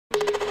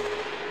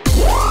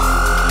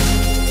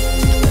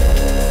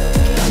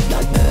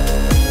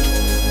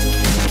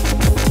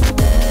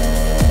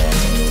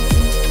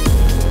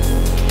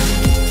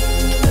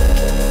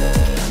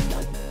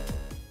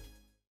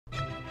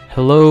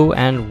Hello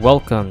and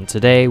welcome.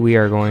 Today we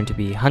are going to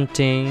be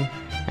hunting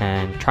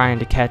and trying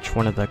to catch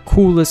one of the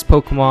coolest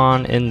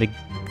Pokemon in the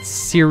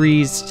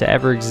series to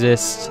ever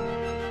exist.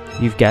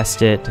 You've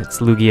guessed it,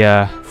 it's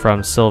Lugia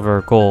from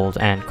Silver, Gold,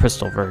 and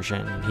Crystal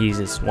version. He's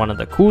just one of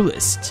the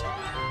coolest.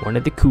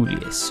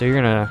 So you're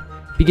gonna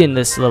begin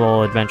this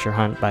little adventure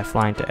hunt by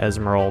flying to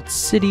Emerald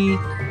City,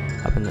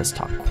 up in this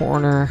top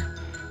corner.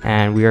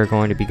 And we are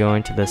going to be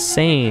going to the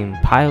same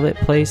pilot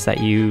place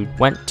that you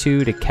went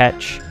to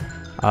catch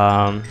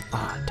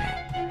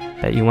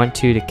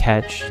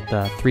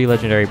the 3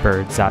 legendary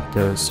birds,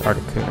 Zapdos,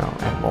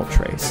 Articuno, and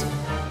Moltres.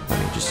 Let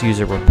me just use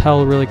a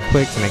repel really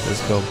quick to make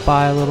this go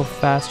by a little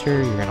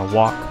faster. You're gonna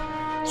walk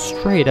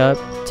straight up,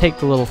 take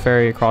the little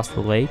ferry across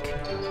the lake,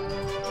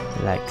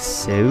 like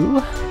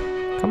so.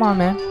 Come on,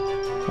 man,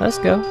 let's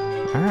go.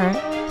 All right.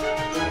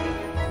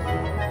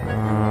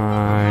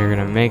 You're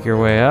gonna make your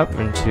way up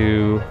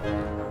into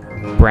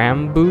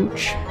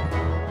Brambotch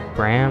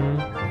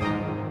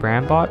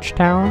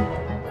Town,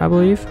 I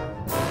believe,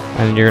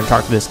 and you're gonna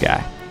talk to this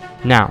guy.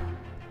 Now,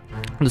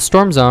 the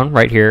storm zone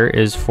right here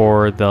is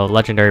for the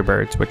legendary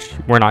birds, which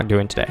we're not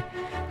doing today.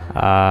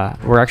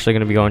 We're actually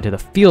gonna be going to the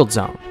field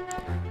zone.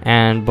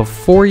 And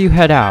before you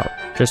head out,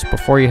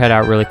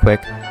 really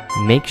quick,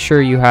 make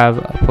sure you have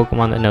a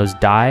Pokemon that knows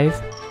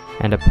dive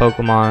and a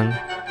Pokemon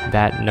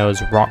that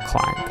knows rock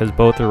climb, because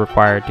both are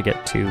required to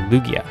get to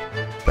Lugia.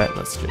 But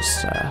let's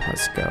just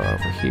let's go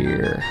over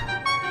here.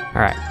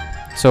 All right,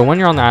 so when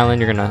you're on the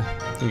island, you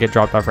get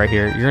dropped off right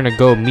here. You're gonna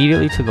go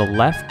immediately to the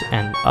left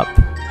and up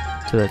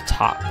to the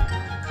top,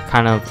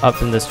 kind of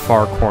up in this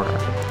far corner,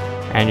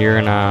 and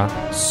you're gonna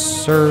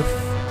surf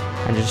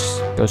and just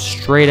go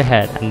straight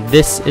ahead. And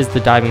this is the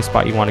diving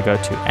spot you want to go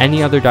to.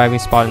 Any other diving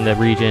spot in the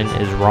region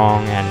is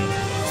wrong, and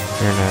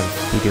you're gonna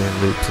be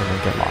doing loops and then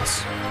get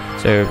lost.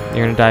 So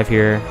you're gonna dive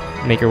here,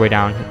 make your way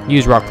down,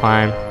 use rock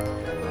climb.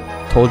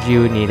 Told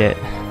you would need it.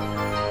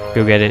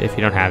 Go get it if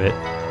you don't have it.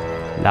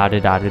 La da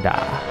da da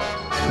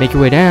da. Make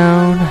your way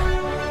down.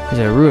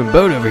 There's a ruined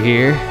boat over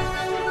here,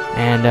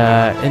 and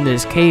in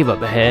this cave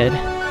up ahead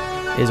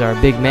is our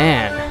big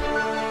man.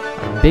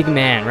 Our big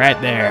man right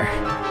there.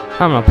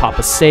 I'm gonna pop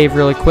a save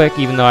really quick,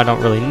 even though I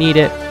don't really need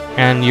it,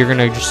 and you're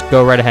gonna just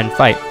go right ahead and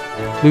fight.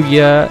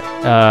 Lugia,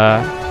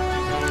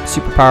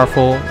 super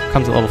powerful,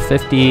 comes at level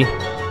 50. You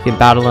can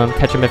battle him,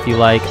 catch him if you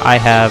like. I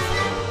have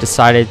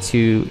decided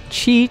to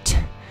cheat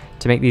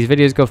to make these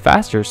videos go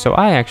faster, so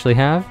I actually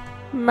have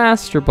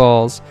Master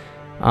Balls.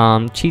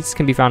 Cheats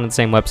can be found on the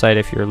same website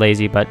if you're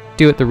lazy, but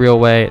do it the real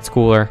way, it's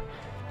cooler.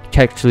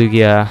 Catch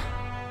Lugia,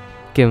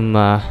 give him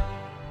a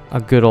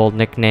good old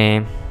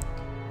nickname.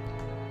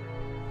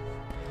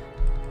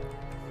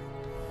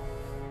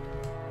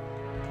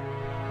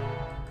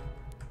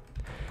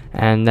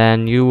 And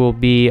then you will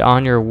be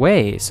on your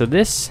way. So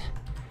this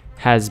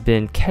has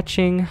been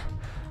catching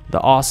the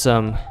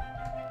awesome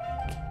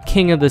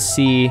King of the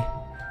Sea,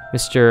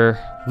 Mr.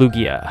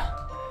 Lugia.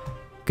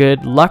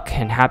 Good luck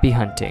and happy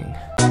hunting.